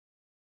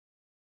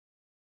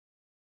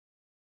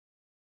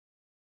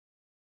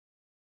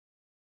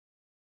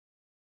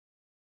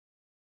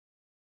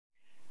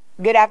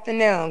Good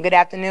afternoon. Good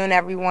afternoon,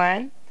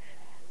 everyone.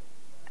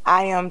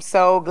 I am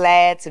so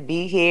glad to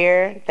be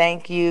here.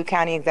 Thank you,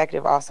 County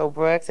Executive Also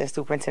Brooks and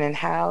Superintendent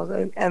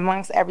Howes,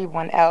 amongst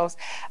everyone else,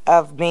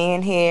 of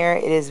being here.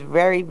 It is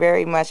very,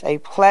 very much a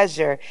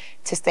pleasure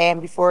to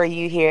stand before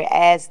you here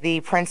as the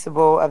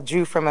principal of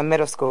Drew-Freeman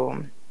Middle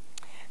School.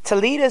 To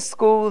lead a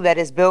school that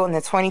is built in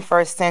the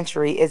 21st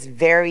century is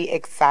very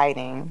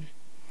exciting.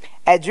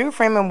 At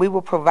Drew-Freeman, we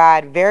will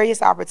provide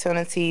various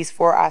opportunities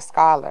for our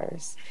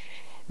scholars.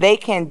 They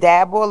can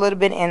dabble a little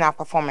bit in our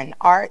performing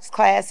arts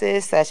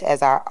classes, such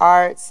as our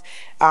arts,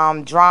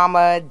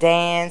 drama,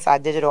 dance, our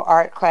digital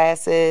art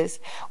classes.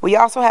 We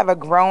also have a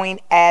growing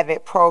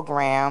AVID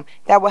program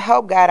that will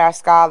help guide our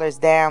scholars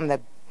down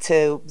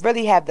to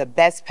really have the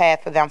best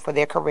path for them for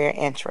their career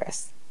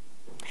interests.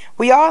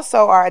 We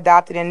also are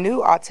adopting a new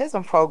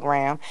autism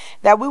program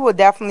that we will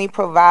definitely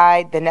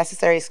provide the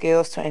necessary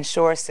skills to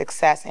ensure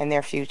success in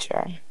their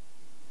future.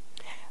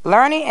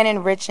 Learning and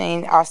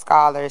enriching our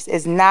scholars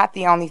is not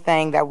the only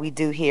thing that we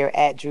do here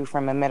at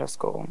Drew-Freeman Middle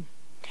School.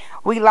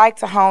 We like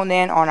to hone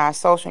in on our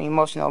social and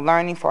emotional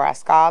learning for our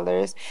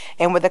scholars,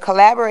 and with the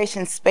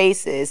collaboration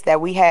spaces that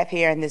we have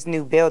here in this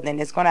new building,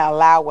 it's going to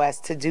allow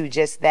us to do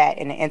just that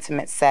in an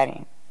intimate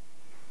setting.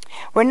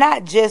 We're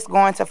not just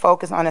going to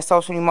focus on the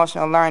social and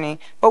emotional learning,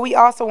 but we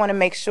also want to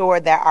make sure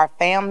that our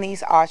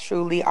families are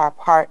truly our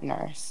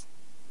partners.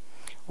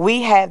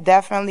 We have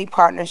definitely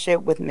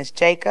partnership with Ms.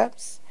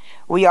 Jacobs.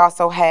 We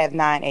also have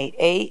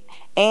 988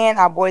 and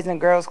our Boys and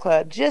Girls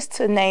Club, just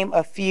to name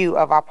a few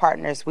of our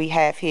partners we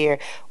have here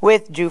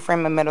with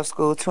Drew-Freeman Middle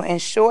School to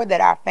ensure that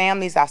our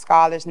families, our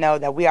scholars know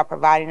that we are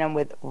providing them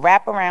with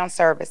wraparound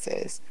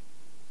services.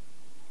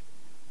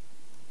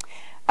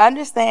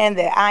 Understand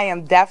that I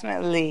am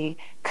definitely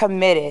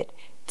committed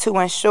to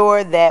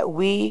ensure that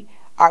we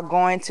are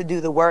going to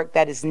do the work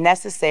that is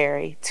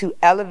necessary to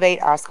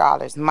elevate our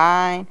scholars'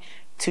 mind,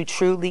 to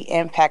truly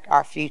impact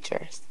our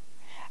futures.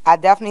 I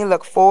definitely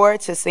look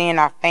forward to seeing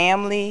our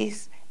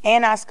families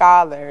and our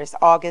scholars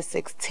August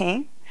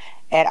 16th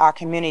at our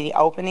community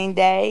opening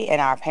day and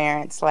our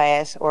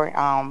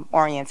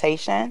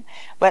parent/orientation,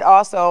 but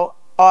also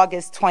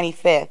August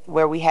 25th,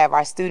 where we have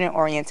our student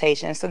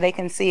orientation so they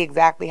can see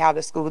exactly how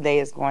the school day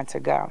is going to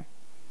go.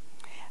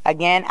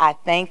 Again, I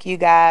thank you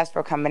guys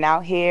for coming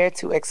out here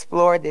to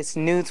explore this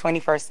new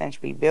 21st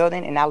century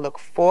building, and I look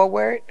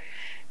forward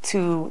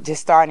to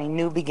just starting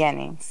new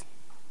beginnings.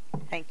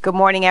 Thank you. Good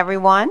morning,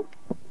 everyone.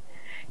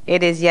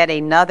 It is yet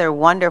another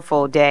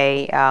wonderful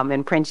day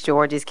in Prince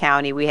George's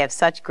County. We have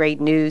such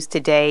great news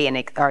today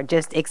and are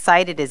just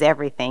excited as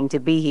everything to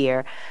be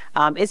here.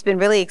 It's been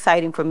really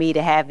exciting for me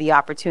to have the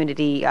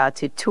opportunity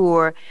to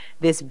tour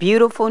this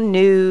beautiful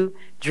new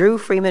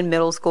Drew-Freeman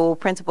Middle School.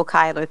 Principal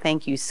Kyler,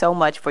 thank you so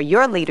much for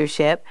your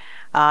leadership.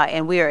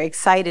 And we are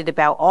excited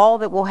about all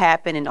that will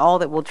happen and all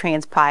that will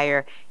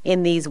transpire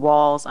in these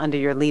walls under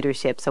your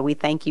leadership. So we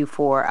thank you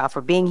for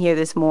being here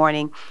this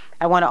morning.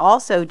 I want to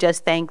also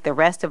just thank the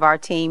rest of our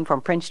team from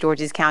Prince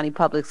George's County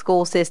Public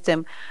School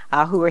System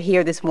who are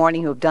here this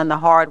morning, who have done the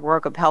hard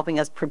work of helping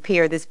us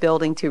prepare this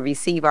building to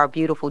receive our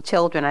beautiful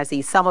children. I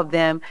see some of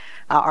them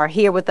are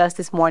here with us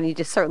this morning.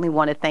 Just certainly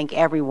want to thank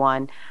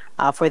everyone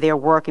for their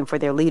work and for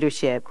their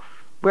leadership.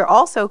 We're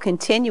also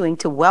continuing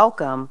to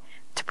welcome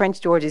to Prince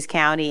George's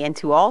County and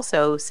to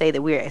also say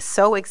that we are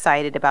so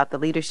excited about the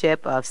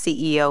leadership of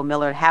CEO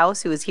Millard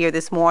House, who is here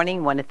this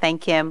morning. Want to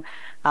thank him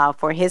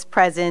for his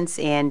presence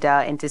and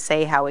to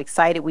say how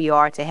excited we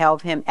are to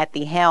have him at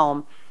the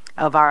helm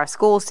of our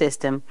school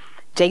system.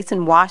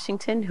 Jason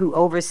Washington, who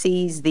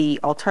oversees the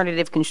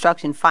Alternative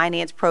Construction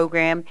Finance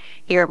Program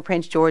here in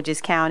Prince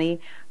George's County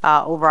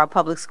over our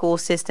public school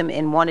system,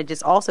 and want to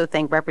just also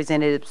thank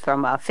representatives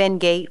from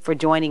Fengate for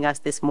joining us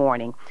this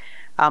morning.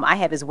 I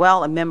have as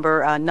well a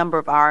number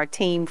of our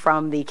team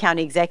from the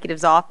County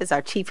Executive's Office,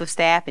 our Chief of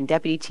Staff and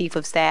Deputy Chief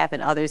of Staff,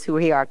 and others who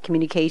are here. Our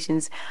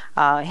Communications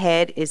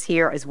Head is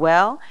here as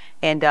well,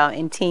 and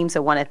in teams, I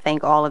want to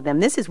thank all of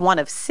them. This is one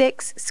of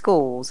 6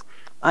 schools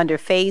under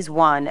Phase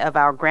 1 of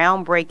our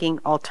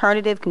groundbreaking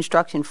Alternative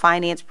Construction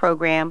Finance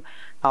Program,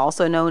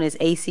 also known as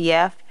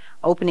ACF,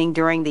 opening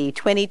during the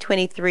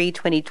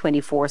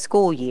 2023-2024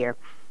 school year.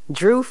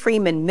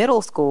 Drew-Freeman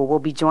Middle School will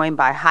be joined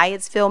by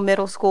Hyattsville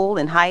Middle School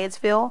in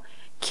Hyattsville,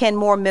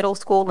 Kenmore Middle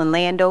School in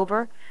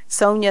Landover,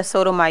 Sonia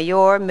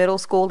Sotomayor Middle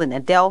School in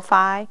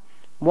Adelphi,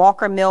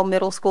 Walker Mill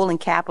Middle School in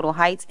Capitol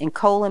Heights, and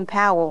Colin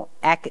Powell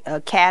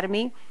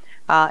Academy,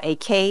 a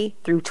K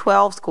through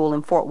 12 school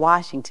in Fort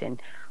Washington.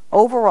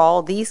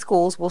 Overall, these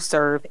schools will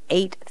serve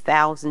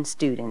 8,000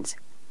 students.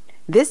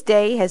 This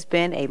day has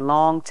been a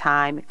long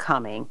time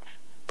coming.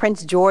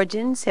 Prince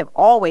Georgians have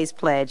always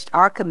pledged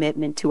our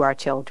commitment to our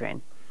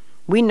children.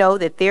 We know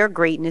that their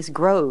greatness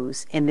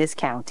grows in this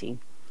county,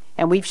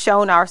 and we've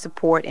shown our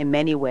support in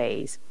many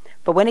ways.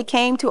 But when it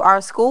came to our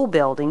school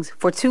buildings,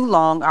 for too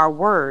long our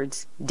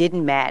words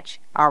didn't match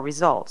our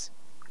results.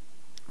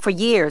 For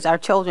years, our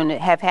children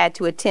have had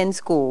to attend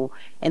school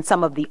in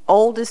some of the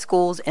oldest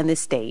schools in the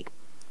state.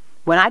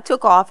 When I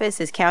took office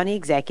as county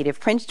executive,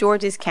 Prince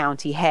George's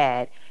County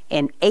had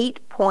an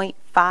 8.5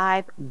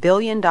 $1.5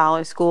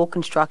 billion school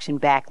construction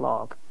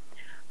backlog.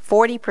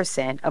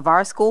 40% of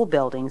our school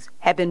buildings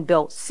have been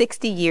built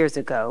 60 years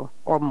ago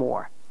or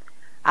more.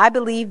 I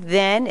believed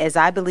then, as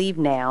I believe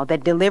now,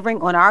 that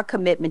delivering on our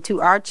commitment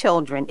to our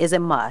children is a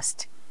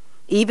must,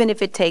 even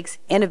if it takes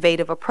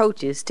innovative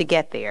approaches to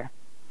get there.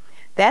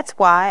 That's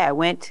why I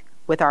went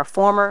with our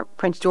former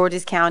Prince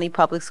George's County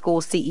Public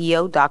Schools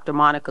CEO, Dr.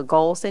 Monica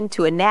Golson,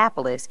 to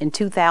Annapolis in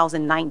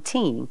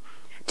 2019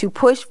 to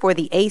push for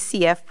the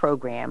ACF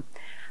program.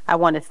 I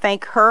want to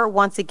thank her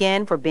once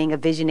again for being a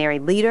visionary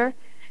leader,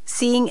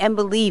 seeing and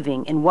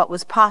believing in what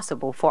was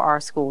possible for our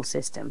school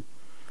system.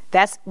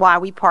 That's why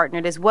we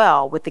partnered as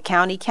well with the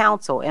County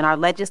Council and our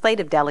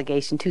legislative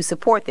delegation to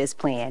support this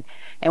plan,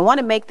 and want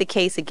to make the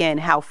case again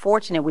how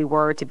fortunate we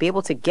were to be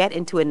able to get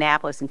into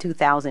Annapolis in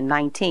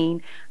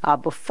 2019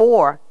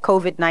 before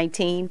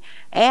COVID-19,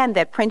 and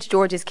that Prince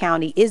George's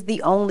County is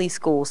the only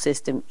school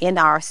system in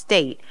our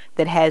state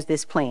that has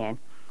this plan.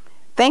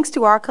 Thanks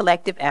to our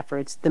collective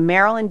efforts, the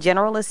Maryland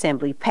General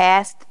Assembly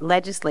passed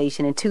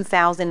legislation in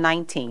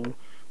 2019,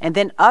 and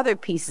then other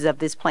pieces of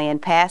this plan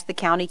passed the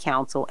County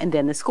Council and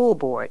then the school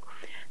board.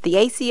 The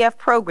ACF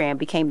program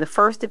became the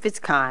first of its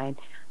kind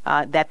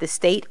that the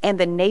state and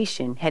the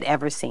nation had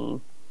ever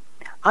seen.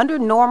 Under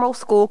normal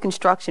school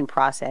construction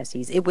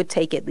processes, it would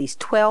take at least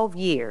 12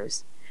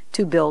 years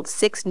to build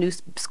 6 new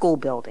school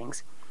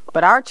buildings,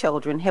 but our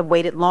children have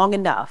waited long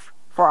enough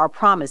for our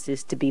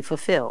promises to be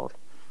fulfilled.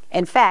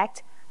 In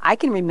fact, I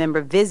can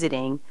remember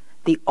visiting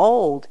the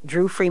old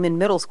Drew-Freeman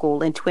Middle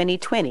School in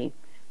 2020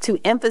 to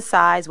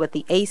emphasize what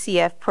the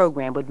ACF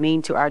program would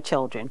mean to our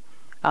children.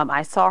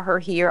 I saw her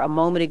here a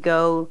moment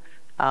ago,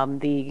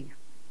 the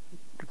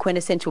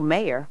quintessential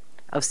mayor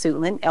of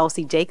Suitland,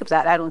 Elsie Jacobs.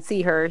 I don't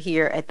see her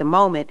here at the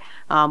moment,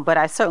 but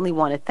I certainly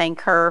want to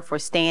thank her for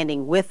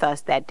standing with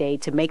us that day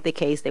to make the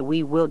case that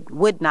we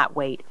would not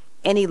wait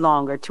any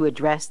longer to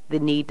address the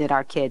need that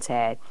our kids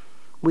had.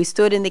 We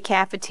stood in the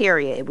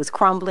cafeteria. It was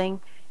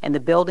crumbling, and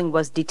the building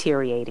was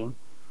deteriorating.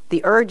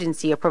 The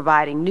urgency of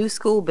providing new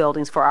school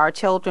buildings for our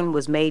children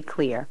was made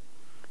clear.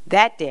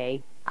 That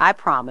day, I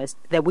promised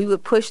that we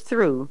would push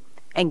through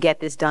and get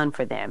this done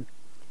for them.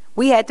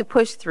 We had to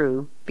push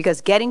through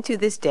because getting to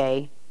this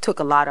day took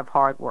a lot of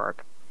hard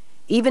work.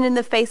 Even in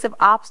the face of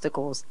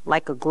obstacles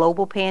like a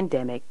global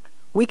pandemic,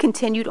 we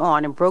continued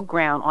on and broke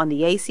ground on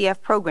the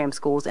ACF program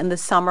schools in the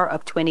summer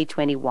of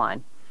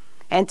 2021.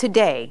 And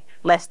today,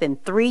 less than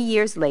 3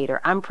 years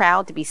later, I'm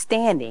proud to be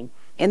standing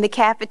in the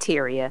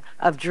cafeteria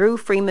of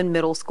Drew-Freeman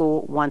Middle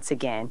School once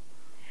again.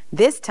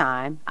 This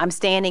time, I'm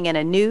standing in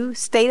a new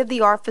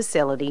state-of-the-art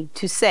facility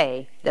to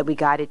say that we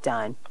got it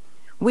done.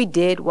 We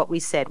did what we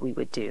said we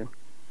would do.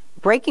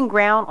 Breaking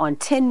ground on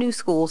 10 new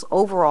schools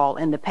overall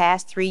in the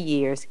past 3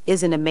 years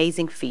is an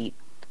amazing feat,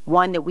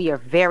 one that we are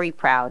very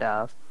proud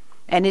of.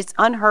 And it's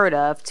unheard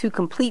of to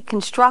complete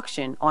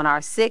construction on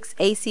our 6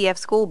 ACF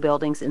school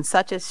buildings in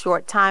such a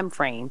short time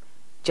frame,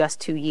 just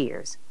 2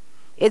 years.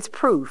 It's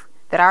proof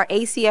that our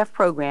ACF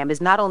program is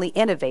not only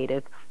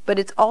innovative, but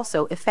it's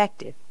also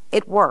effective.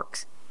 It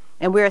works.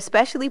 And we're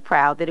especially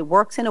proud that it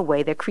works in a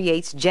way that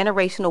creates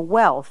generational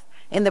wealth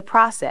in the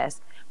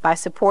process by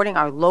supporting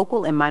our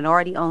local and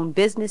minority-owned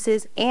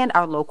businesses and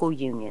our local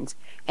unions.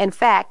 In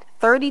fact,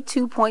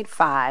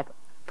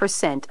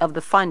 32.5% of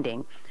the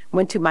funding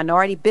went to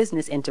minority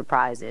business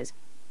enterprises,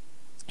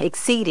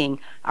 exceeding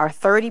our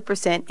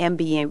 30%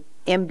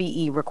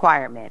 MBE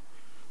requirement.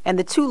 And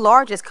the 2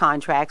 largest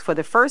contracts for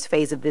the first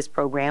phase of this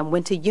program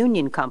went to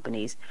union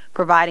companies,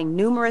 providing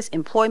numerous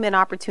employment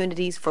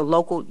opportunities for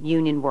local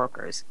union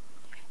workers.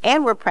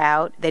 And we're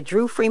proud that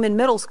Drew-Freeman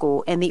Middle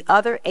School and the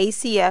other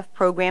ACF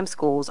program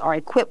schools are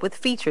equipped with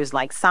features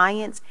like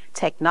science,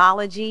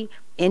 technology,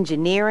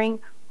 engineering,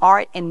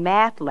 art, and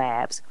math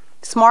labs,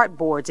 smart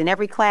boards in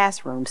every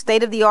classroom,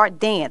 state-of-the-art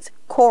dance,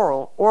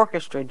 choral,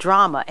 orchestra,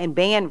 drama, and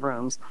band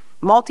rooms,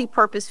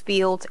 multi-purpose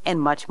fields,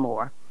 and much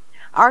more.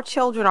 Our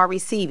children are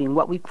receiving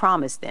what we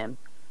promised them,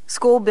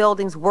 school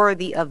buildings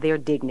worthy of their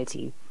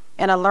dignity,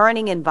 and a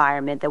learning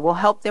environment that will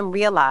help them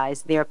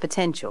realize their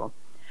potential.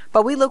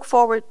 But we look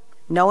forward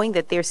knowing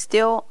that there's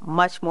still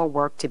much more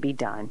work to be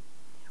done.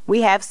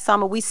 We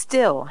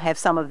still have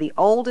some of the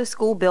oldest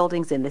school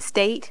buildings in the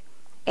state,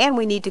 and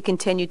we need to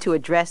continue to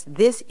address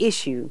this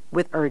issue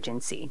with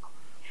urgency.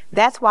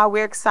 That's why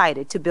we're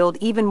excited to build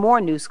even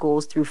more new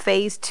schools through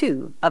Phase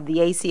 2 of the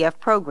ACF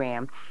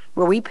program,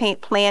 where we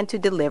plan to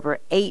deliver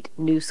 8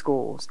 new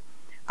schools.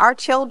 Our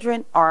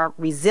children are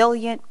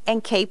resilient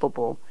and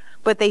capable,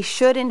 but they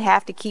shouldn't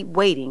have to keep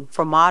waiting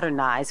for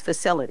modernized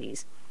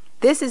facilities.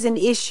 This is an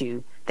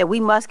issue that we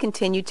must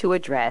continue to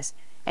address,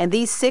 and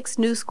these 6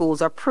 new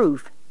schools are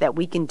proof that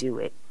we can do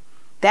it.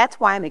 That's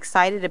why I'm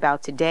excited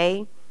about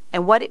today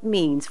and what it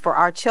means for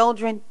our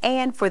children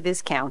and for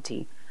this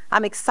county.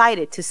 I'm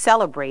excited to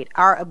celebrate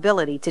our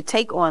ability to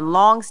take on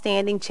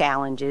long-standing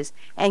challenges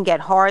and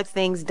get hard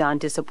things done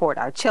to support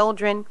our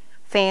children,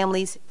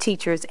 families,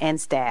 teachers,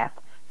 and staff.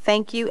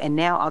 Thank you, and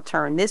now I'll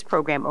turn this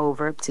program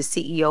over to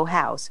CEO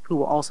House, who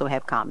will also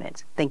have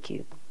comments. Thank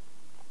you.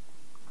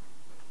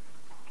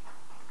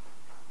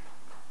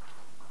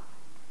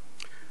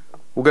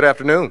 Well, good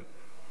afternoon.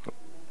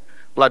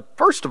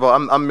 First of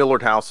all, I'm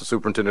Millard House, the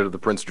superintendent of the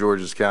Prince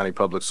George's County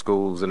Public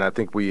Schools, and I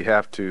think we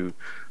have to,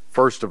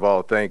 first of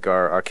all, thank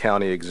our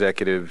county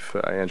executive,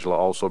 Angela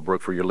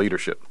Alsobrook, for your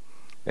leadership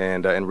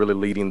and really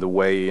leading the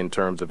way in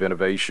terms of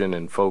innovation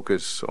and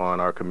focus on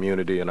our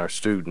community and our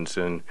students.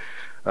 And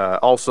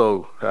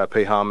also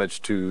pay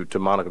homage to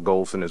Monica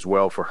Golson as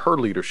well for her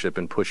leadership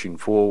in pushing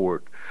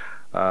forward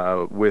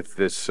with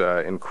this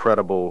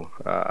incredible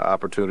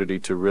opportunity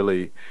to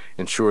really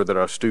ensure that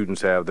our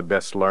students have the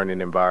best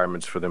learning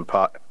environments for them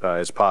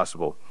as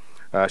possible.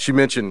 She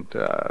mentioned,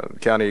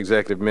 County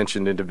Executive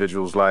mentioned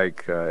individuals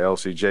like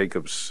Elsie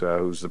Jacobs,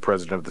 who's the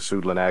president of the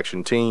Suitland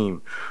Action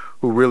Team,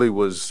 who really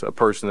was a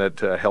person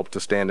that helped to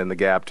stand in the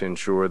gap to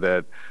ensure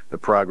that the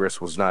progress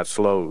was not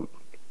slowed.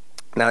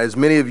 Now, as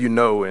many of you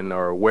know and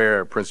are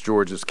aware, Prince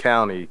George's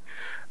County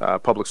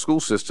public school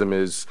system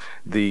is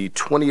the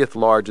 20th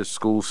largest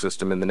school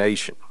system in the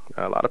nation.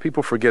 A lot of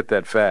people forget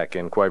that fact,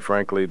 and quite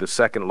frankly, the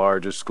second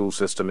largest school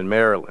system in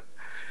Maryland.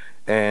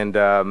 And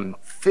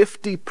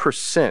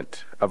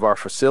 50% of our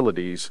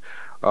facilities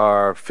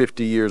are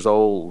 50 years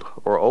old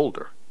or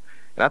older.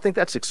 And I think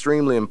that's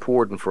extremely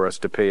important for us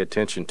to pay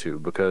attention to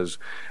because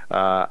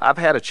I've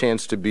had a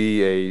chance to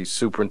be a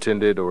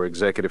superintendent or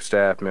executive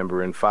staff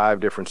member in 5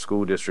 different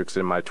school districts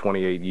in my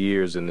 28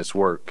 years in this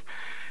work.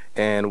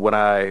 And when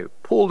I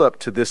pulled up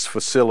to this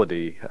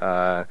facility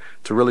to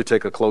really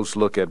take a close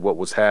look at what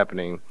was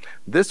happening,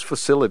 this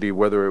facility,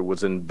 whether it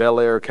was in Bel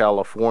Air,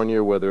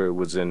 California, whether it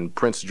was in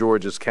Prince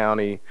George's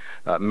County,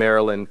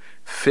 Maryland,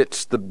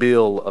 fits the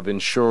bill of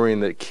ensuring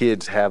that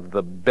kids have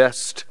the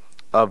best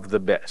of the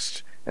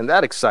best. And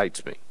that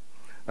excites me.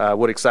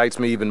 What excites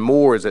me even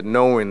more is that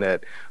knowing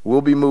that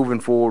we'll be moving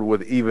forward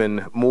with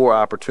even more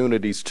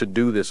opportunities to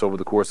do this over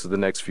the course of the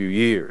next few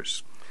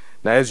years.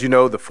 Now, as you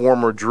know, the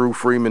former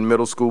Drew-Freeman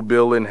Middle School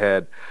building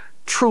had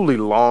truly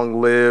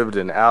long-lived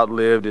and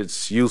outlived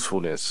its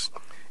usefulness.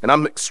 And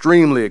I'm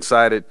extremely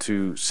excited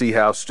to see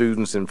how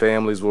students and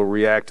families will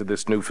react to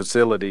this new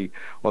facility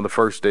on the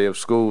first day of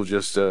school,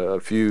 just a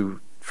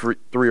few, 3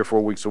 or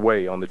 4 weeks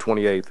away on the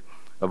 28th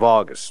of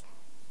August.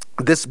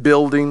 This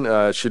building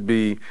should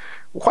be,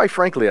 quite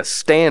frankly, a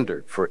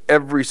standard for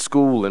every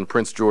school in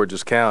Prince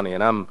George's County,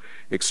 and I'm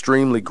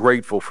extremely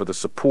grateful for the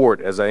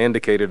support, as I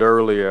indicated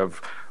earlier, of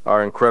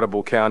our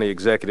incredible county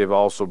executive,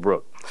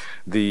 Alsobrook,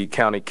 the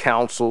county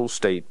council,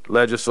 state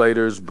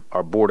legislators,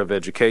 our Board of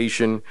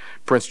Education,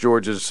 Prince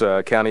George's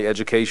County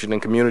Education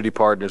and community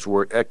partners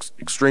were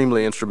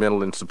extremely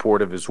instrumental and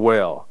supportive as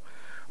well.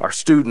 Our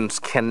students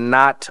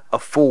cannot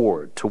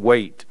afford to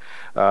wait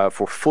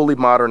for fully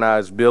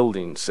modernized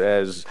buildings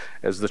as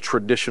the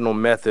traditional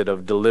method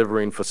of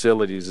delivering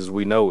facilities as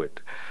we know it.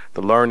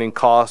 The learning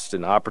costs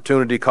and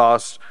opportunity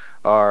costs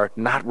are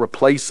not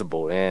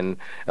replaceable and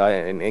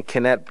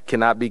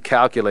cannot be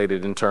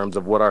calculated in terms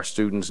of what our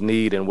students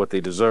need and what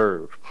they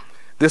deserve.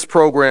 This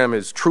program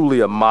is truly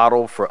a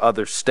model for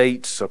other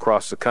states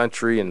across the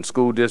country and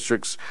school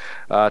districts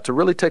to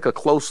really take a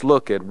close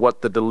look at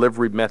what the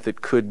delivery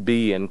method could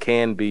be and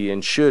can be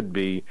and should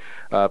be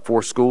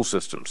for school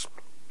systems.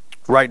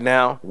 Right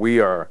now,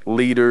 we are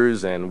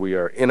leaders and we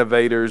are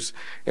innovators,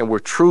 and we're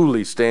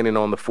truly standing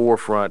on the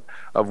forefront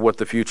of what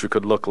the future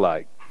could look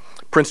like.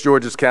 Prince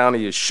George's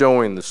County is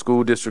showing the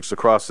school districts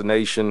across the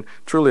nation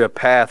truly a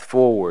path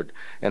forward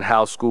in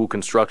how school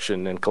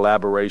construction and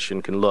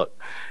collaboration can look.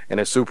 And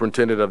as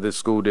superintendent of this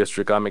school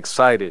district, I'm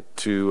excited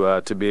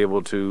to be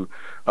able to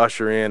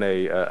usher in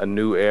a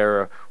new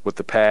era with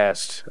the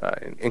past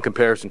in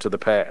comparison to the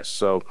past.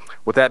 So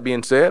with that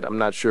being said, I'm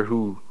not sure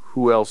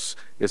who else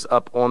is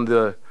up on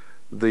the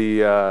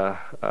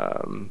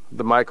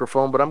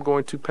microphone, but I'm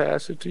going to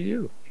pass it to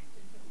you.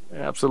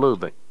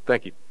 Absolutely.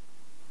 Thank you.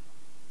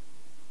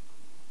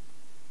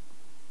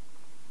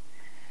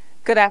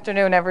 Good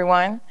afternoon,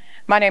 everyone.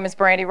 My name is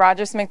Brandy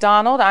Rogers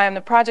McDonald. I am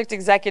the project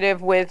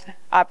executive with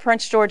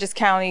Prince George's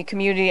County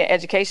Community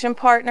Education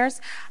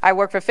Partners. I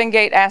work for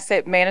Fingate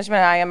Asset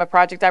Management. I am a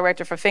project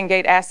director for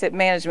Fingate Asset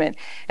Management.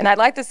 And I'd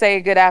like to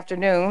say good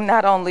afternoon,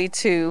 not only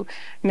to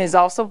Ms.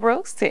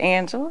 Alsobrooks, to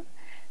Angela,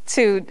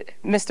 to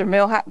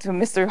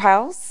Mr.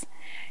 House,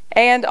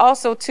 and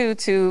also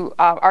to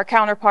our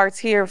counterparts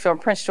here from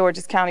Prince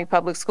George's County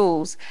Public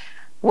Schools.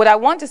 What I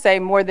want to say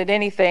more than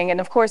anything, and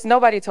of course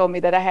nobody told me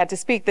that I had to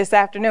speak this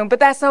afternoon,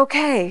 but that's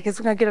okay, because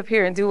we're going to get up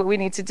here and do what we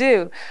need to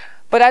do.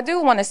 But I do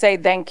want to say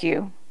thank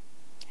you.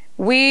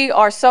 We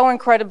are so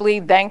incredibly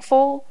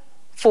thankful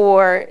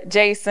for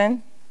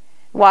Jason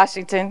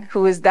Washington,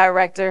 who is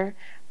director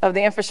of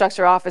the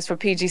Infrastructure Office for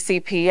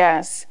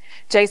PGCPS.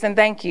 Jason,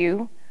 thank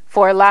you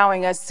for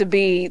allowing us to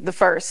be the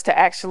first to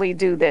actually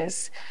do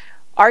this.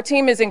 Our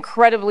team is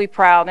incredibly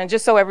proud, and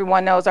just so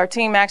everyone knows, our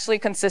team actually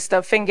consists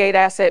of Fingate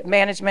Asset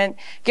Management,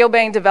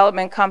 Gilbane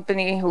Development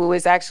Company, who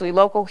is actually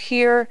local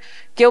here,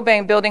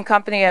 Gilbane Building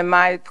Company, and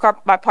my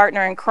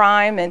partner in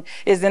crime and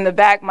is in the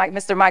back,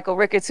 Mr. Michael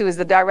Ricketts, who is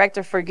the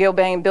director for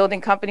Gilbane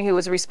Building Company, who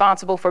is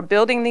responsible for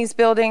building these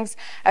buildings,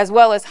 as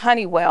well as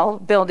Honeywell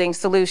Building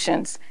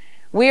Solutions.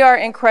 We are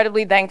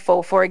incredibly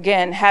thankful for,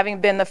 again,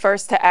 having been the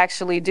first to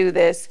actually do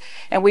this.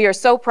 And we are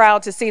so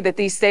proud to see that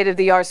these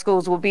state-of-the-art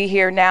schools will be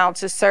here now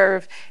to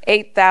serve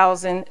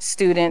 8,000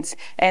 students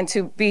and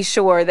to be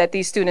sure that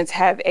these students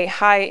have a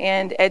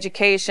high-end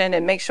education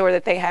and make sure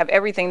that they have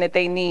everything that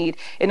they need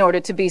in order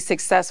to be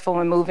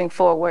successful in moving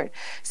forward.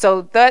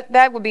 So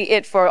that would be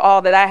it for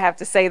all that I have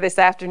to say this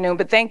afternoon.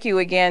 But thank you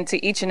again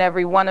to each and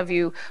every one of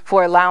you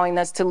for allowing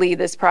us to lead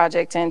this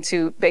project and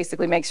to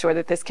basically make sure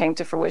that this came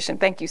to fruition.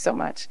 Thank you so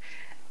much.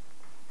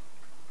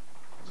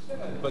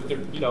 But there,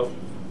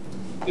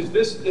 is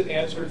this the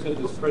answer to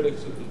the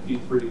critics of the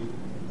P3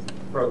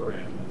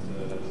 program,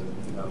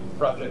 the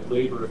project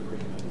labor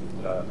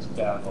agreement,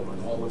 staff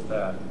and all of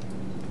that?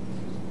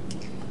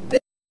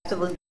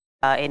 Absolutely,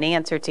 an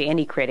answer to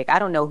any critic. I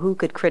don't know who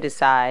could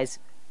criticize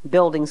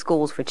building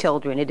schools for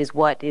children. It is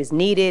what is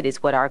needed.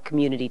 It's what our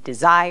community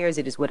desires.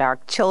 It is what our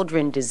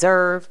children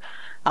deserve.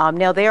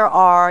 Now there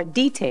are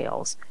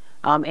details.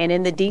 And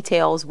in the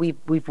details,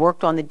 we've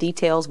worked on the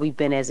details. We've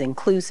been as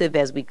inclusive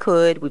as we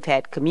could. We've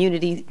had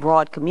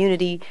broad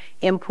community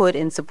input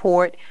and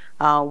support.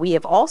 We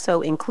have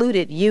also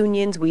included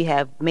unions. We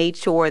have made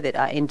sure that,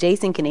 and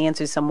Jason can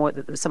answer some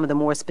of the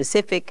more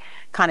specific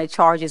kind of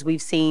charges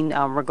we've seen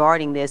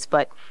regarding this.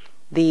 But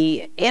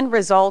the end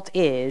result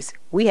is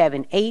we have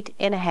an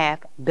 $8.5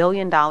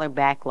 billion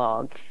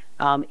backlog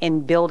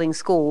in building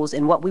schools.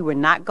 And what we were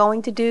not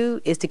going to do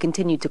is to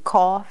continue to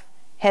cough,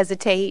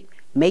 hesitate,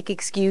 make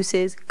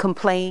excuses,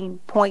 complain,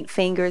 point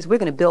fingers. We're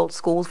going to build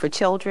schools for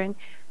children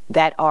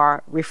that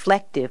are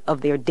reflective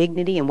of their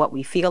dignity and what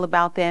we feel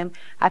about them.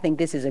 I think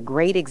this is a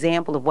great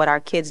example of what our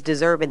kids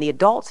deserve, and the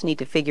adults need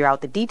to figure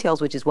out the details,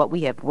 which is what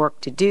we have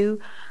work to do.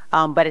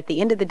 But at the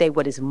end of the day,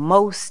 what is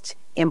most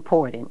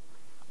important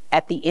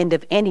at the end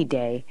of any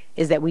day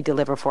is that we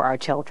deliver for our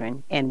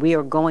children. And we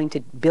are going to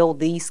build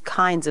these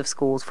kinds of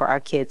schools for our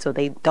kids so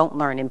they don't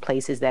learn in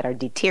places that are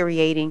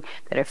deteriorating,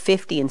 that are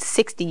 50 and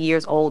 60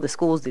 years old, the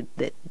schools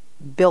that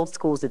build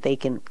schools that they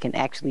can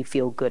actually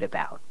feel good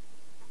about.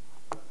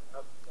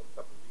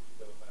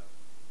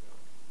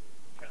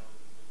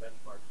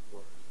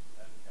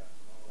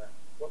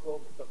 What role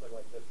does something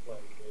like this play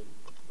in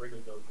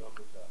bringing those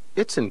numbers up?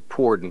 It's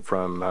important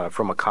from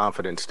a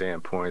confidence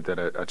standpoint that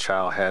a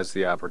child has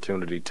the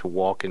opportunity to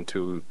walk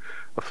into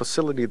a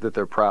facility that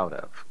they're proud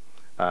of.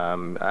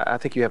 I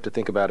think you have to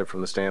think about it from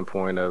the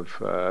standpoint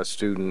of a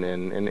student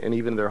and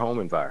even their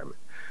home environment.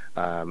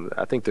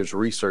 I think there's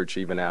research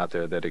even out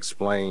there that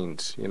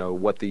explains,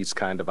 what these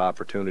kind of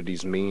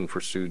opportunities mean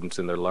for students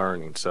in their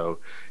learning. So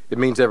it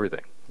means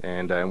everything.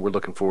 And we're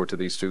looking forward to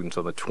these students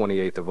on the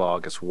 28th of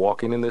August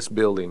walking in this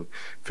building,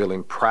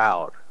 feeling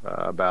proud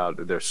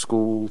about their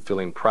school,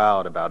 feeling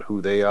proud about who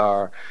they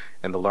are,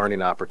 and the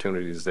learning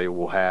opportunities they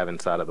will have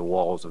inside of the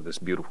walls of this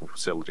beautiful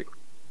facility.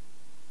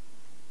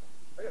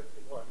 I got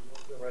two more. You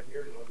want to go right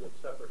here? You want to go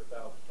separate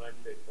about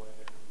 90-day plan?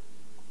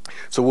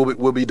 So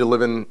we'll be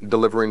delivering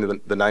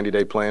the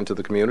 90-day plan to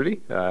the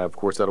community. Of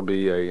course, that'll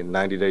be a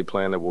 90-day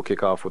plan that will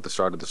kick off with the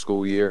start of the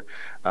school year.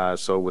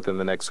 So within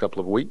the next couple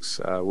of weeks,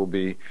 we'll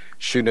be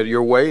shooting it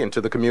your way and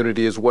to the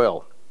community as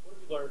well. What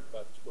have you learned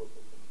about the school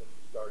system since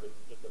you started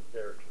just a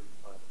very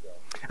brief time ago?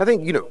 I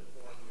think,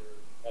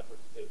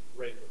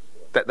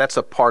 That that's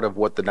a part of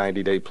what the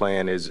 90-day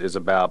plan is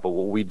about. But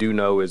what we do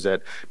know is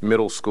that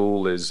middle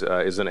school is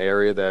an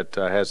area that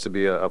has to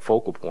be a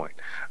focal point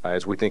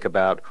as we think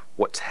about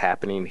what's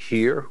happening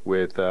here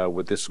with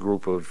this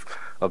group of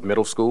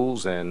middle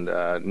schools, and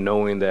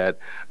knowing that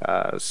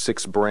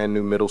 6 brand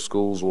new middle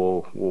schools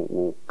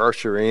will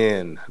usher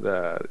in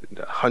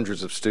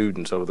hundreds of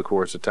students over the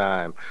course of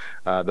time.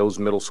 Those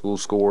middle school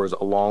scores,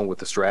 along with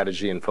the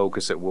strategy and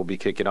focus that we'll be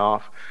kicking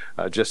off.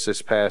 Just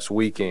this past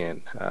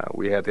weekend,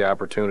 we had the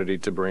opportunity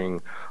to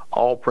bring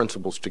all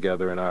principals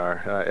together in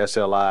our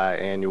SLI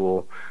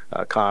annual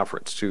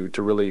conference to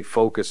really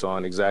focus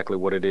on exactly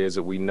what it is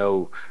that we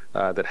know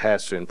that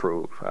has to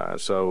improve.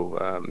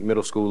 So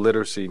middle school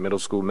literacy, middle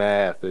school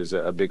math is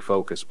a big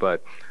focus,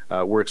 but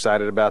we're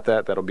excited about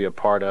that. That'll be a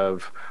part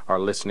of our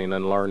listening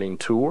and learning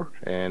tour.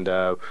 And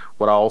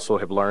what I also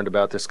have learned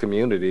about this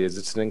community is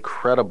it's an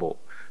incredible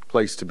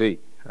place to be.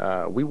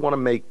 We want to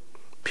make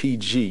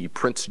PG,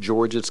 Prince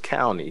George's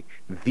County,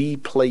 the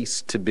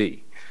place to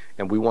be.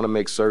 And we want to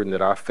make certain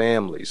that our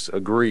families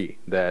agree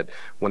that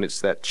when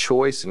it's that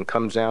choice and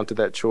comes down to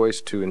that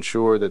choice to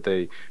ensure that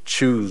they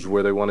choose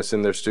where they want to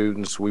send their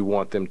students, we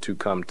want them to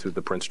come to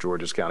the Prince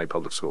George's County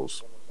Public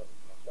Schools.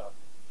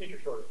 Teacher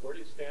shortage, where do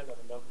you stand on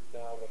the numbers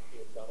now? What's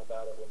being done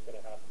about it? What's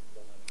going to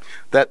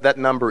happen? That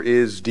number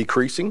is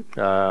decreasing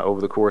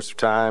over the course of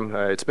time.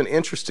 It's been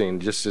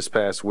interesting. Just this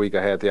past week,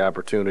 I had the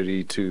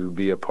opportunity to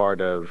be a part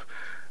of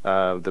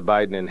the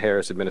Biden and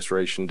Harris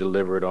administration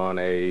delivered on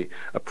a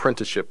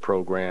apprenticeship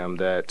program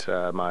that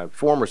my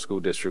former school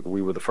district,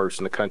 we were the first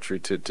in the country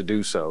to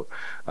do so.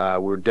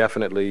 We're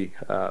definitely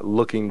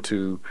looking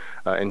to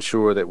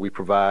ensure that we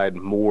provide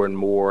more and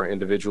more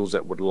individuals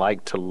that would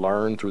like to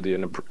learn through the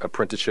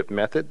apprenticeship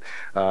method,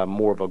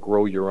 more of a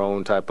grow your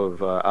own type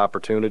of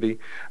opportunity.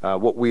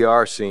 What we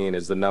are seeing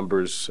is the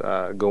numbers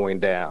going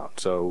down.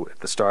 So at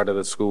the start of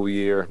the school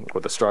year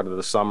or the start of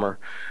the summer,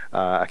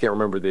 I can't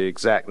remember the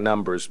exact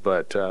numbers,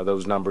 but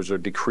those numbers are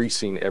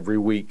decreasing every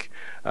week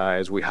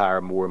as we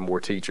hire more and more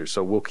teachers.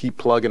 So we'll keep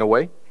plugging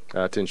away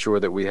to ensure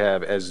that we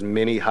have as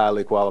many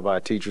highly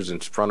qualified teachers in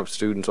front of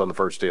students on the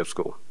first day of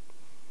school.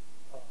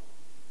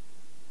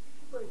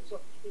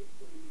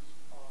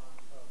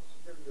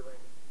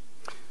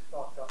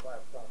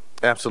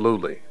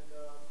 Absolutely.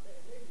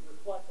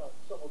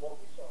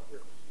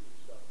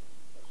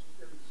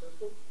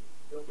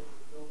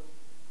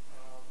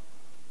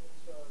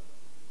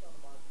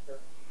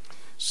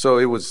 So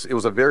it was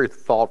a very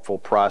thoughtful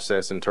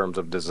process in terms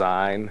of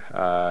design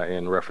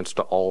in reference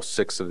to all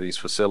 6 of these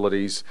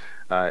facilities,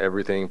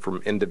 everything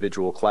from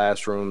individual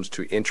classrooms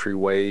to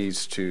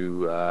entryways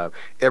to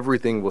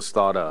everything was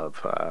thought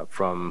of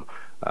from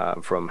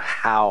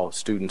how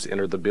students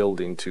enter the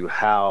building to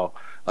how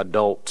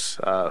adults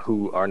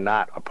who are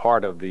not a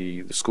part of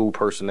the school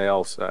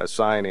personnel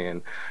sign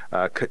in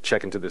could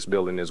check into this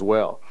building as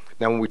well.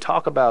 Now, when we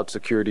talk about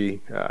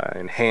security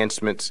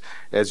enhancements,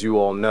 as you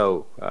all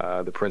know,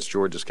 the Prince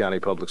George's County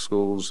Public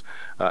Schools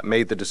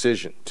made the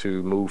decision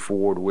to move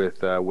forward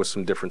with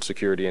some different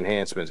security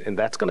enhancements, and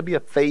that's going to be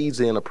a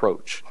phase-in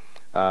approach.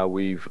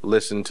 We've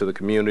listened to the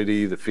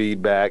community, the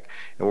feedback,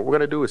 and what we're going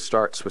to do is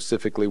start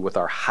specifically with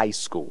our high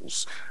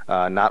schools.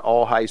 Not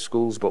all high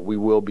schools, but we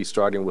will be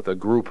starting with a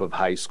group of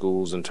high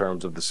schools in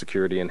terms of the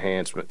security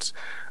enhancements.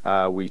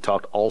 We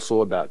talked also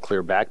about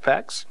clear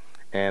backpacks,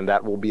 and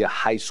that will be a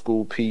high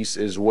school piece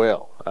as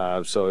well.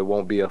 So it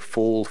won't be a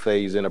full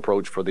phase-in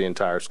approach for the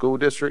entire school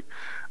district,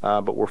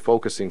 but we're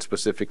focusing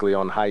specifically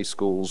on high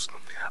schools.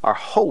 Our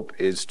hope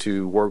is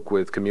to work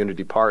with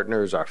community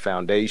partners, our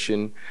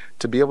foundation,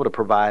 to be able to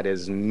provide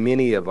as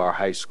many of our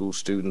high school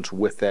students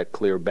with that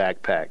clear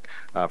backpack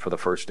for the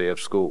first day of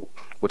school.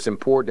 What's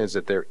important is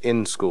that they're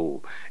in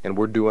school, and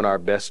we're doing our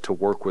best to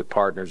work with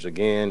partners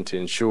again to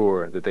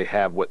ensure that they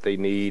have what they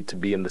need to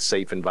be in the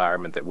safe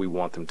environment that we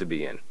want them to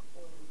be in.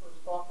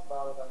 Talk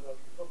about it. I know your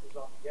foot was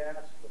on the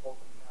gas. You're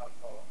hoping to have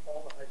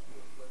all the high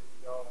schools ready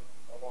to go,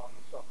 along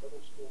with some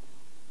middle schools.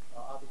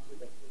 Obviously,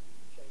 that needs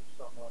to change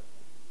somewhat.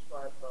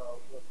 Describe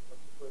what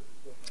the bridge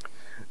is doing.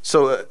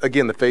 So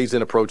again, the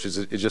phase-in approach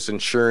is just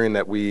ensuring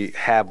that we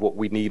have what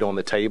we need on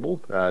the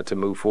table to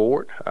move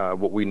forward.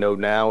 What we know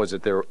now is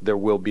that there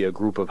will be a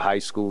group of high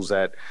schools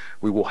that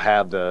we will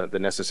have the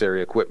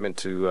necessary equipment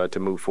to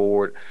move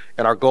forward.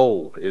 And our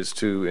goal is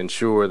to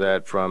ensure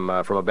that from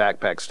a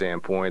backpack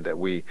standpoint that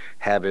we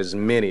have as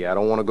many, I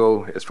don't want to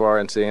go as far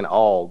as saying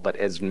all, but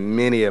as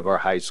many of our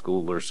high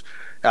schoolers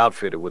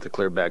outfitted with a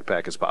clear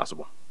backpack as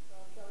possible.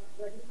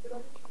 Can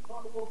I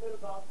talk a little bit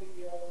about the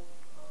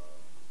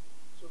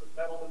sort of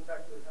metal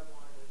detector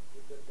headline that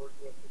you've been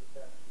working with for the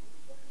past few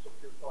weeks? Some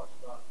of your thoughts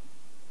about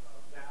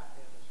that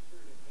and the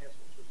security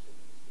enhancements you're seeing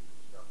in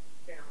students,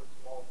 cameras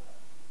and all of that.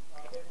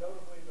 And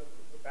notably the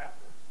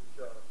bathrooms, which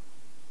are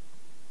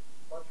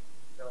much,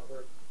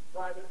 they're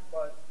private,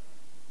 but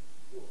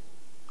cool.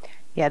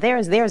 Yeah,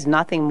 there's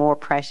nothing more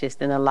precious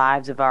than the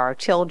lives of our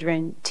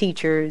children,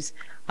 teachers,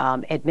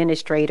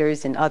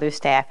 administrators, and other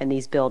staff in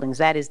these buildings.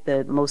 That is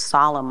the most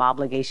solemn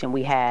obligation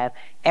we have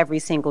every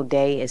single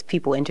day as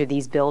people enter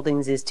these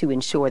buildings, is to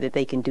ensure that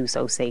they can do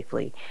so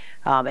safely.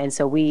 And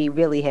so we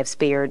really have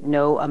spared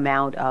no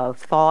amount of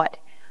thought.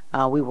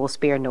 We will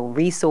spare no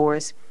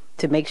resource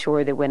to make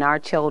sure that when our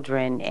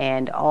children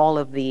and all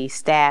of the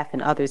staff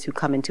and others who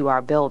come into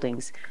our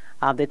buildings,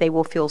 that they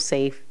will feel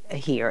safe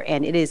here.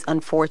 And it is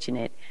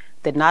unfortunate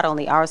that not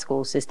only our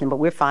school system, but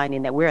we're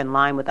finding that we're in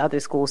line with other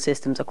school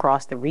systems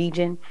across the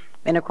region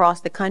and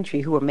across the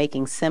country who are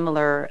making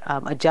similar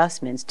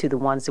adjustments to the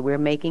ones that we're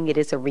making. It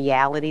is a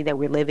reality that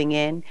we're living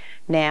in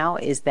now,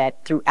 is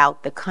that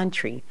throughout the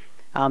country,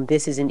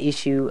 this is an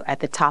issue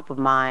at the top of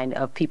mind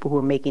of people who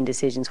are making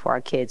decisions for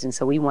our kids. And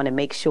so we want to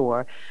make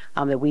sure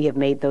that we have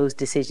made those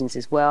decisions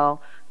as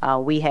well.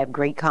 We have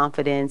great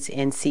confidence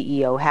in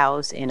CEO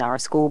House and our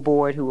school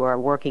board, who are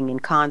working in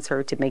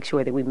concert to make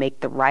sure that we make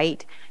the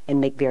right and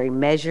make very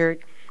measured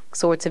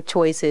sorts of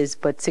choices.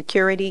 But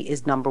security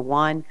is number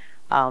one.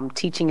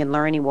 Teaching and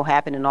learning will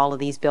happen in all of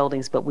these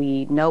buildings, but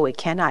we know it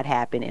cannot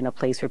happen in a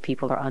place where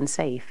people are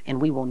unsafe,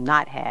 and we will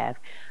not have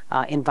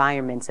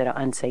environments that are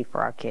unsafe for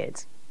our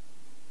kids.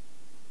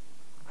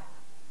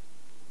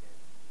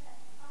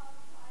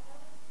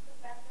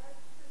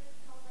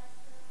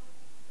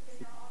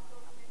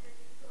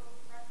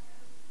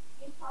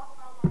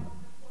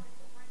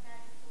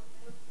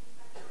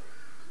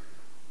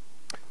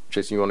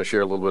 Jason, you want to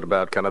share a little bit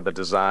about kind of the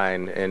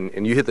design,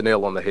 and you hit the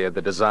nail on the head.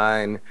 The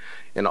design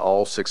in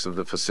all 6 of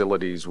the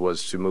facilities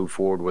was to move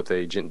forward with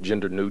a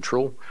gender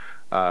neutral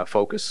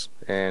focus,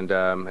 and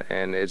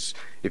it's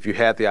if you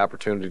had the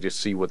opportunity to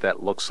see what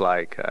that looks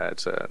like,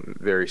 it's a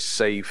very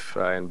safe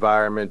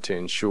environment to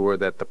ensure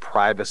that the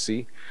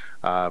privacy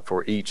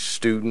for each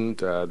student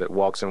that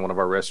walks in one of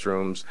our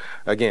restrooms.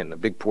 Again, a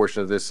big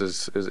portion of this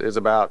is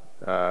about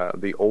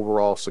the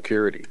overall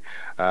security.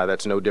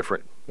 That's no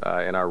different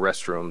in our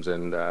restrooms,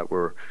 and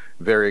we're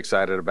very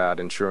excited about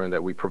ensuring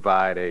that we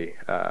provide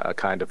a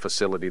kind of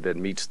facility that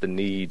meets the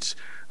needs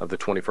of the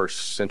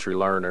 21st century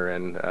learner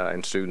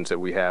and students that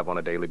we have on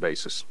a daily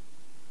basis.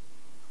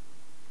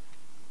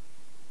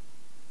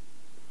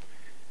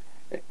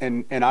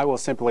 And I will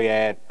simply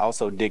add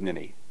also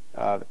dignity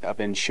of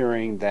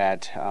ensuring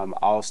that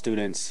all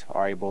students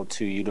are able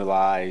to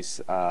utilize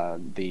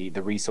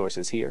the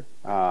resources here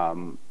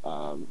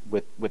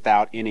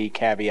without any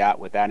caveat,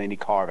 without any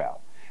carve out.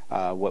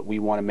 What we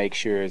want to make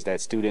sure is that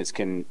students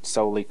can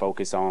solely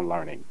focus on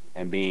learning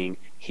and being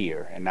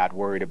here and not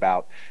worried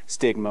about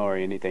stigma or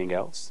anything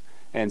else.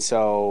 And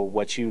so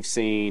what you've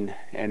seen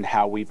and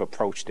how we've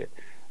approached it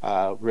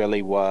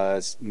really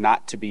was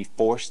not to be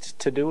forced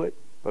to do it,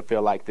 but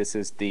feel like this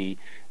is the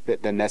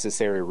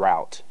necessary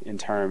route in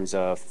terms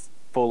of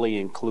fully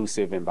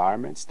inclusive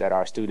environments that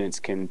our students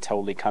can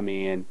totally come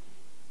in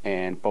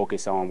and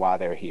focus on while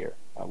they're here,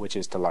 which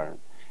is to learn.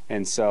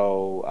 And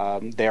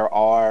so there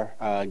are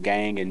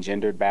gang and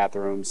gendered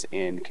bathrooms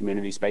in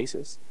community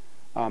spaces.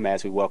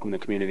 As we welcome the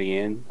community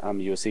in,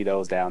 you'll see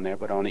those down there,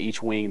 but on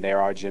each wing they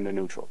are gender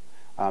neutral.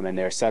 And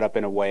they're set up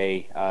in a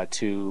way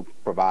to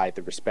provide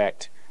the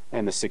respect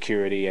and the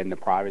security and the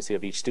privacy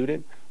of each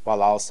student,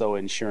 while also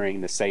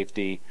ensuring the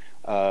safety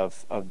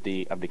of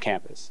the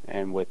campus,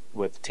 and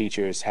with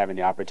teachers having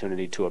the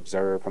opportunity to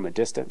observe from a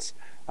distance,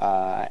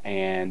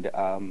 and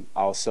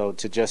also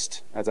to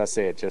just, as I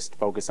said, just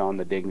focus on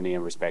the dignity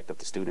and respect of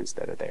the students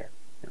that are there.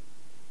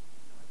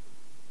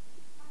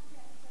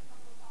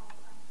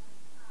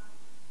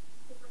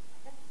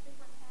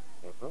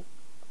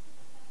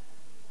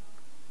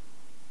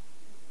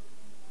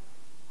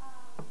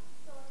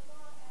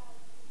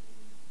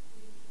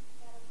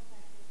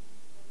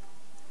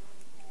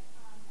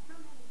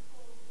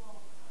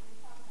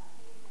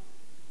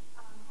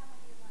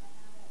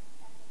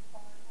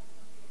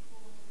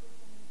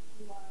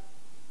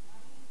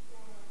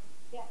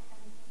 Yeah.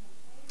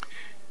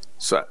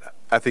 So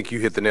I think you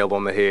hit the nail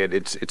on the head.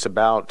 It's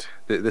about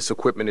this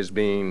equipment is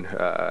being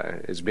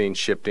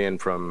shipped in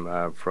from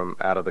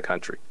out of the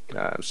country.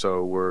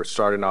 So we're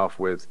starting off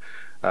with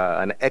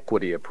an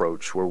equity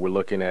approach where we're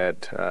looking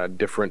at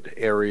different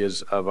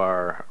areas of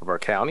our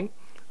county.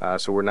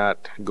 So we're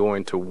not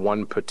going to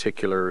one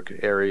particular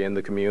area in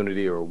the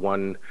community or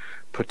one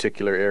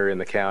particular area in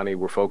the county.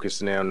 We're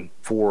focusing on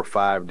 4 or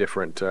 5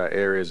 different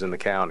areas in the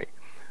county.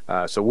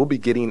 So we'll be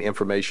getting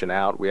information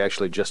out. We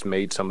actually just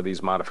made some of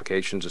these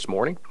modifications this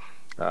morning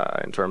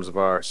in terms of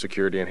our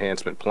security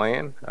enhancement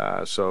plan.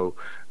 So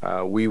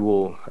we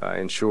will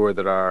ensure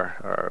that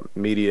our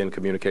media and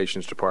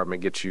communications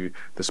department gets you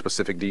the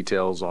specific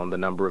details on the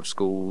number of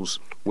schools,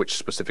 which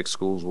specific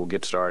schools will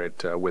get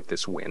started with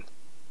this win.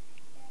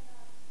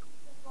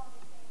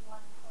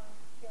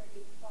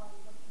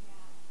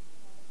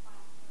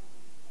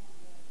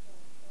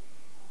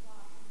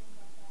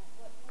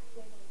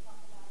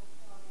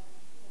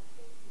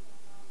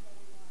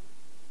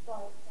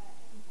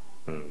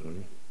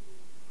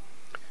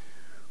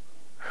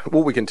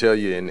 What we can tell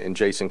you, and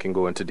Jason can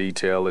go into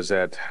detail, is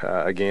that,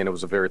 again, it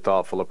was a very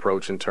thoughtful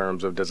approach in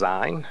terms of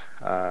design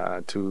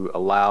to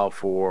allow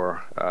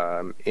for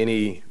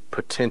any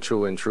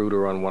potential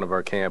intruder on one of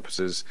our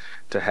campuses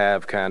to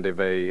have kind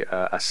of a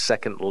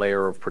second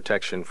layer of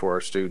protection for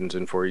our students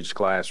and for each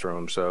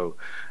classroom. So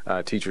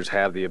teachers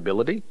have the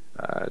ability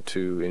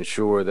to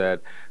ensure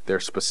that their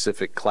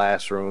specific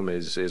classroom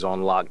is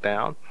on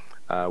lockdown.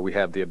 We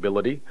have the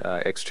ability,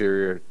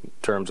 exterior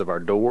terms of our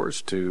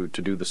doors, to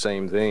do the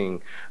same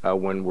thing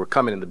when we're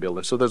coming in the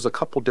building. So there's a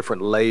couple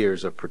different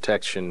layers of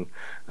protection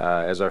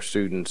as our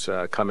students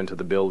come into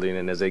the building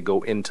and as they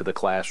go into the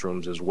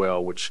classrooms as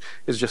well, which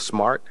is just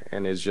smart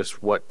and is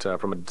just what,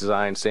 from a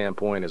design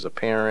standpoint, as a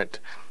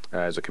parent,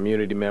 as a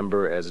community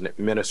member, as an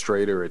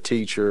administrator, a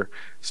teacher,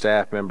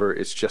 staff member,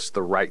 it's just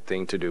the right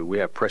thing to do. We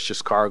have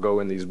precious cargo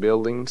in these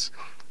buildings,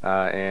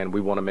 and we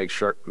want to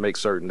make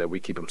certain that we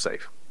keep them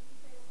safe.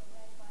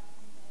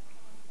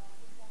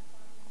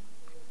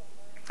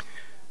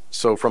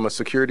 So from a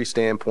security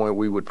standpoint,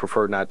 we would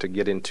prefer not to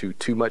get into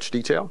too much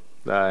detail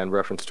in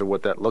reference to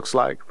what that looks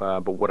like.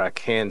 But what I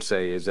can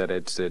say is that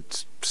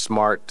it's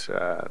smart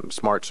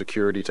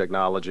security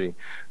technology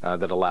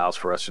that allows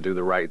for us to do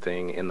the right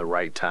thing in the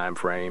right time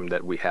frame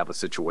that we have a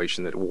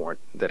situation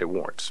that it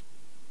warrants.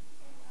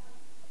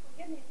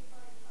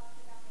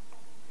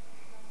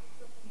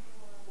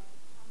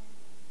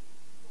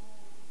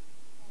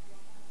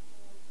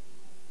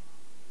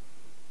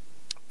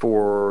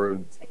 For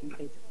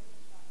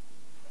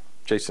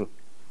Jason.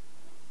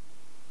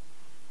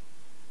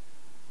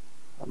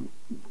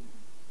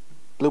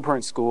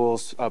 Blueprint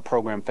Schools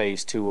program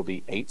phase 2 will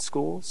be 8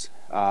 schools,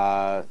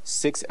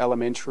 6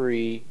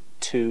 elementary,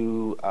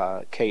 2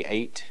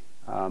 K-8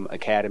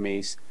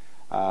 academies,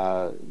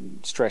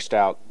 stretched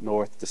out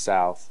north to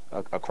south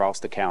across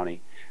the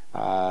county.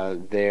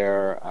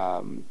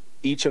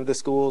 Each of the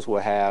schools will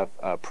have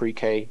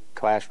pre-K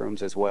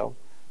classrooms as well.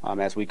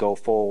 As we go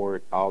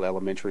forward, all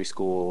elementary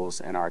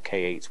schools and our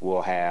K-8s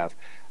will have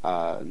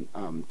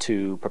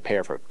to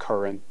prepare for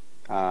current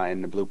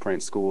and the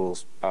blueprint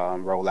schools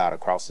roll out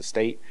across the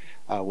state.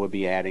 We'll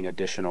be adding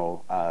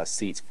additional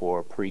seats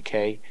for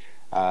pre-K.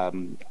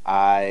 The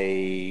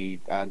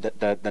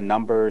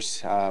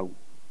numbers,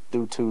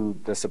 due to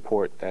the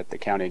support that the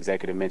county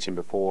executive mentioned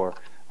before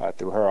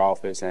through her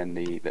office and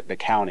the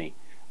county,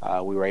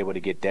 we were able to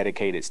get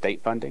dedicated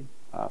state funding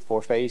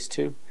for phase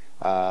 2.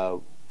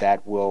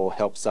 That will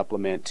help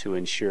supplement to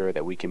ensure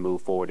that we can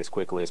move forward as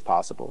quickly as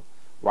possible.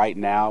 Right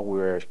now,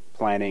 we're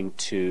planning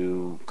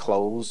to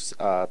close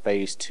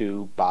phase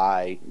 2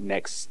 by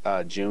next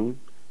June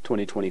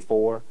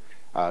 2024,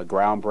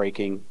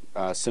 groundbreaking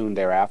soon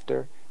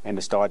thereafter, and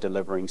to start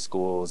delivering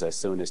schools as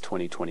soon as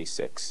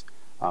 2026.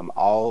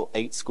 All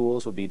 8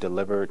 schools will be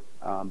delivered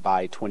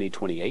by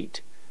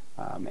 2028,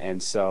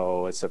 and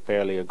so it's a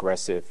fairly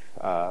aggressive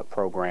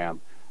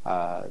program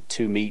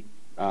to meet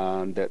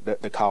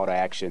the call to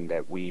action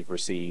that we've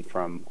received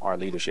from our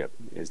leadership,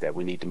 is that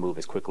we need to move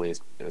as quickly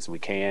as we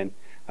can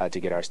to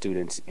get our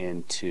students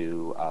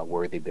into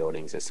worthy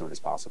buildings as soon as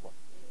possible.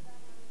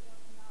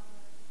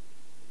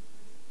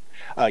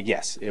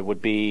 Yes, it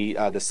would be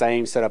the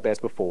same setup as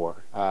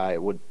before.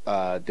 It would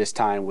this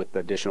time with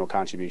additional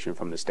contribution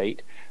from the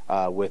state,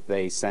 with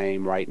a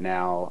same right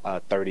now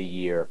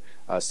 30-year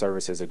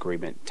services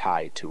agreement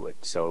tied to it.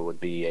 So it would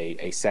be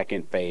a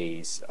second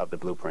phase of the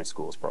Blueprint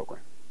Schools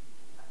program.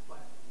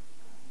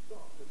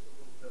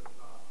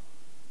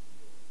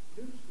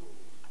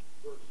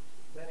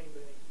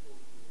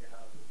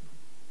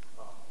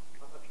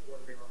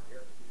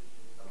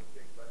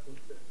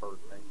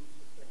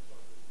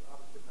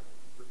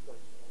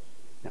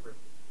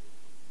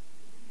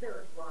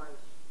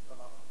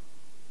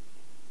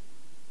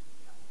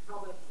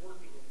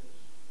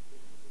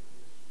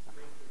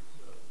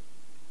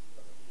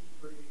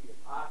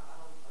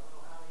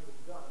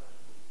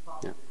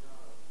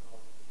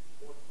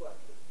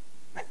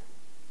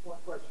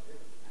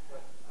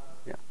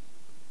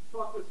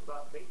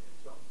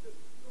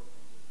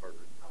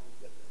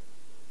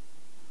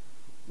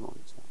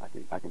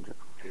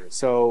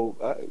 So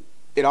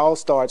it all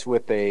starts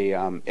with a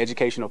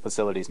educational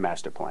facilities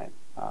master plan,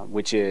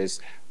 which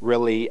is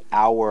really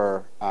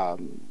our, I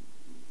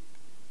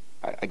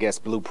guess,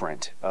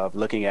 blueprint of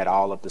looking at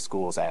all of the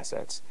school's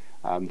assets.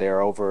 There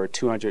are over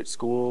 200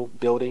 school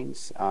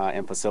buildings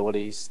and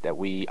facilities that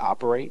we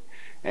operate,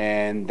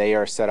 and they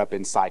are set up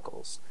in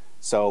cycles.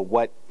 So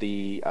what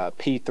the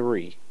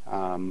P3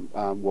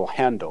 will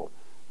handle,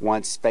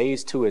 once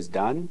phase 2 is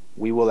done,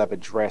 we will have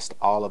addressed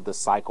all of the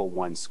cycle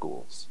 1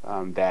 schools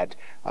that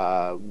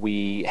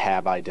we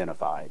have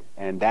identified.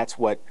 And that's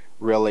what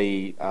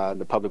really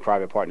the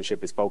public-private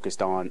partnership is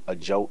focused on, a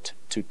jolt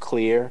to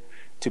clear,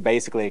 to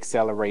basically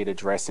accelerate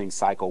addressing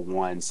cycle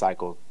 1,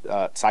 cycle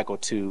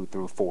 2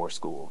 through 4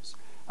 schools.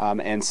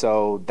 And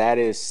so that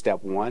is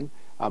step 1.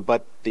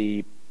 But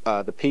the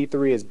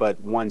P3 is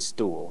but one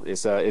stool.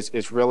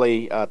 It's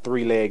really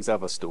 3 legs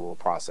of a stool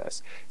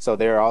process. So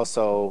there are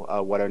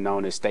also what are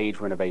known as stage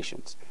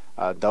renovations.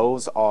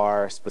 Those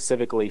are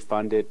specifically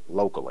funded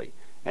locally,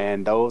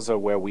 and those are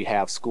where we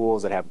have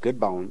schools that have good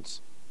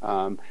bones,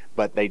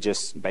 but they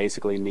just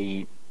basically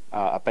need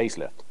a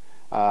facelift.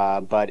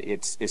 But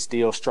it's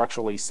still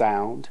structurally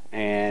sound,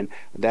 and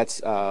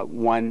that's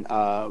one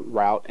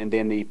route. And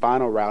then the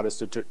final route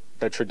is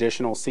the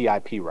traditional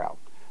CIP route.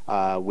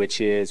 Which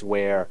is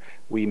where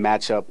we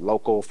match up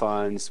local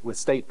funds with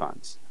state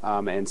funds.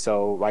 And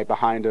so right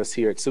behind us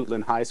here at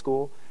Suitland High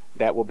School,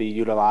 that will be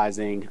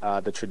utilizing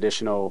the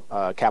traditional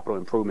capital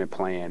improvement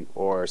plan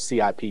or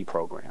CIP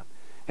program.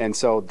 And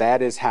so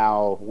that is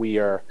how we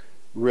are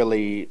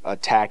really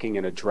attacking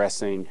and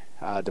addressing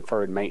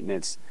deferred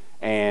maintenance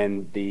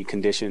and the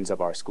conditions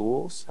of our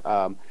schools.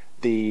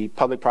 The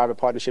public-private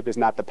partnership is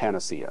not the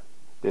panacea.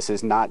 This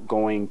is not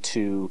going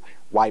to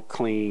wipe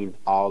clean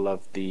all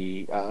of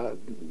the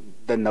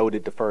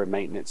noted deferred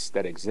maintenance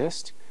that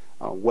exists.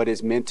 What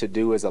it's meant to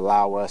do is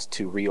allow us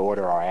to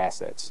reorder our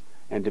assets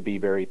and to be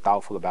very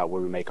thoughtful about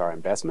where we make our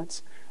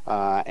investments.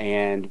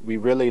 And we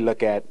really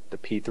look at the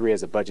P3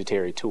 as a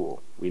budgetary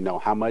tool. We know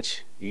how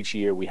much each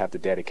year we have to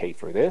dedicate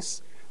for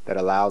this. That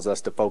allows us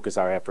to focus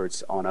our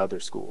efforts on other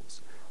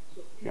schools.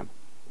 So Yeah.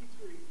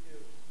 P3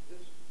 gives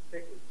this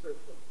particular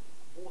system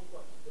more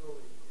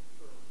flexibility in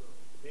terms of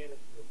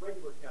managing the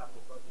regular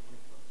capital budget when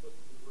it comes to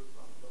the roof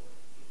on the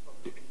building and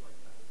something like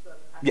that. Is that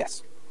accurate?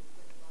 Yes.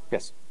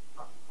 Yes.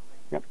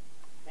 Yep.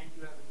 Thank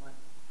you, everyone.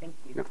 Thank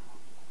you. Yep.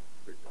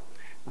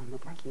 No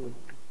problem.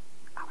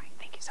 All right,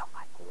 thank you so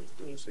much. Always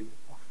good to see you.